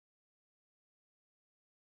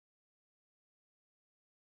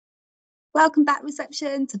Welcome back,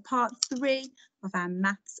 reception, to part 3 of our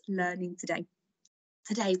maths learning today.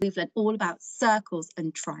 Today we've learned all about circles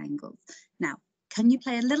and triangles. Now, can you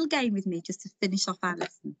play a little game with me just to finish off our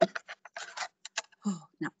lesson?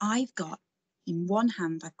 Now I've got, in one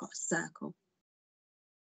hand, I've got a circle.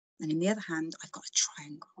 And in the other hand, I've got a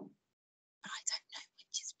triangle. But I don't know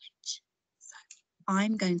which is which. So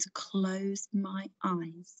I'm going to close my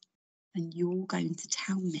eyes and you're going to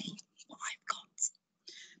tell me what I've got.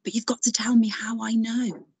 But you've got to tell me how I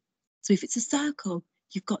know. So if it's a circle,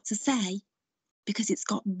 you've got to say, because it's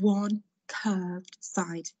got one curved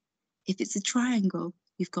side. If it's a triangle,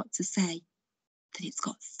 you've got to say that it's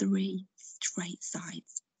got 3 straight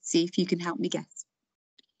sides. See if you can help me guess.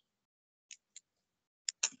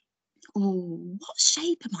 Oh, what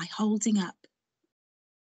shape am I holding up?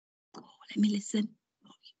 Oh, let me listen.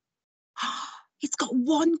 It's got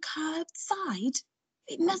one curved side.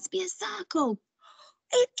 It must be a circle.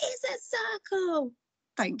 It is a circle.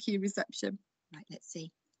 Thank you, reception. Right, let's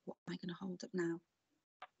see. What am I going to hold up now?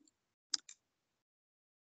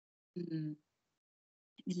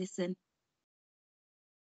 Let me listen.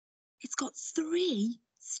 It's got 3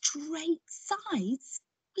 straight sides.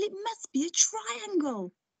 Well, it must be a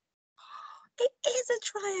triangle. It is a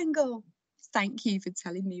triangle. Thank you for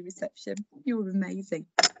telling me, reception. You're amazing.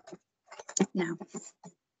 Now,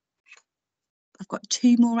 I've got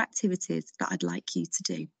 2 more activities that I'd like you to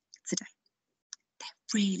do today.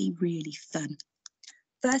 They're really, really fun.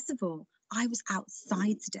 First of all, I was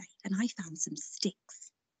outside today and I found some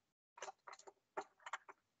sticks.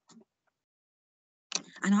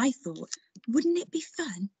 And I thought, wouldn't it be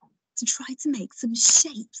fun to try to make some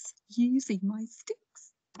shapes using my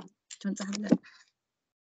sticks? Do you want to have a look?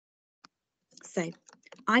 So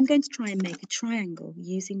I'm going to try and make a triangle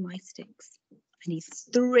using my sticks. I need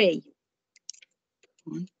 3.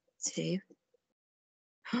 1, 2.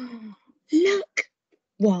 Look!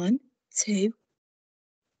 1, 2,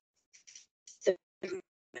 3.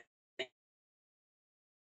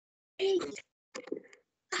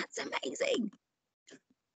 That's amazing.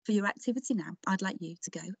 For your activity now, I'd like you to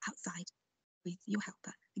go outside with your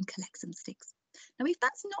helper and collect some sticks. Now, if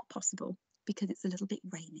that's not possible because it's a little bit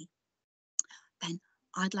rainy, then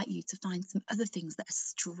I'd like you to find some other things that are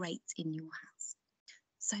straight in your house.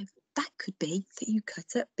 So that could be that you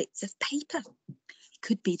cut up bits of paper. It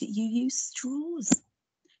could be that you use straws.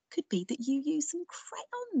 It could be that you use some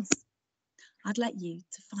crayons. I'd like you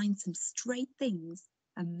to find some straight things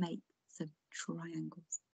and make some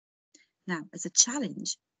triangles. Now, as a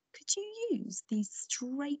challenge, could you use these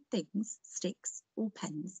straight things, sticks or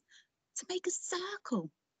pens, to make a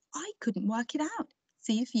circle? I couldn't work it out.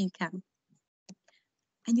 See if you can.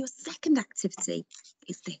 And your second activity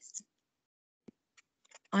is this.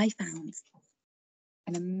 I found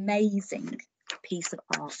an amazing piece of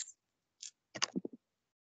art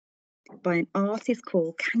by an artist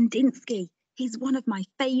called Kandinsky. He's one of my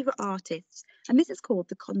favourite artists, and this is called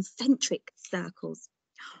the concentric circles.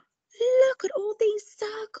 Look at all these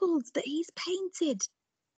circles that he's painted.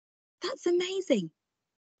 That's amazing.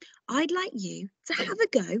 I'd like you to have a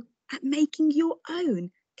go at making your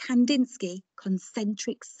own Kandinsky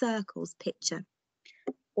concentric circles picture.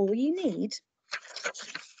 All you need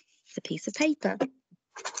is a piece of paper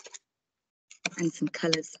and some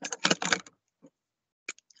colours.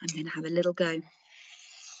 I'm going to have a little go.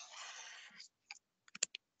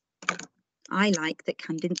 I like that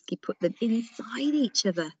Kandinsky put them inside each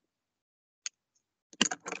other.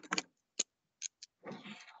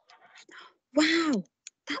 Wow,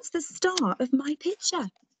 that's the start of my picture.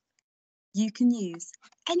 You can use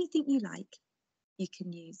anything you like. You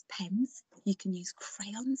can use pens, you can use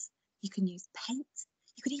crayons, you can use paint,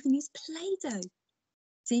 you could even use Play-Doh.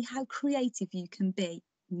 See how creative you can be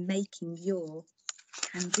making your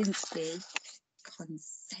Kandinsky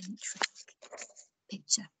concentric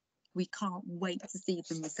picture. We can't wait to see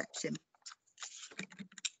them, reception.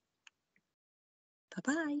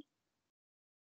 Bye-bye.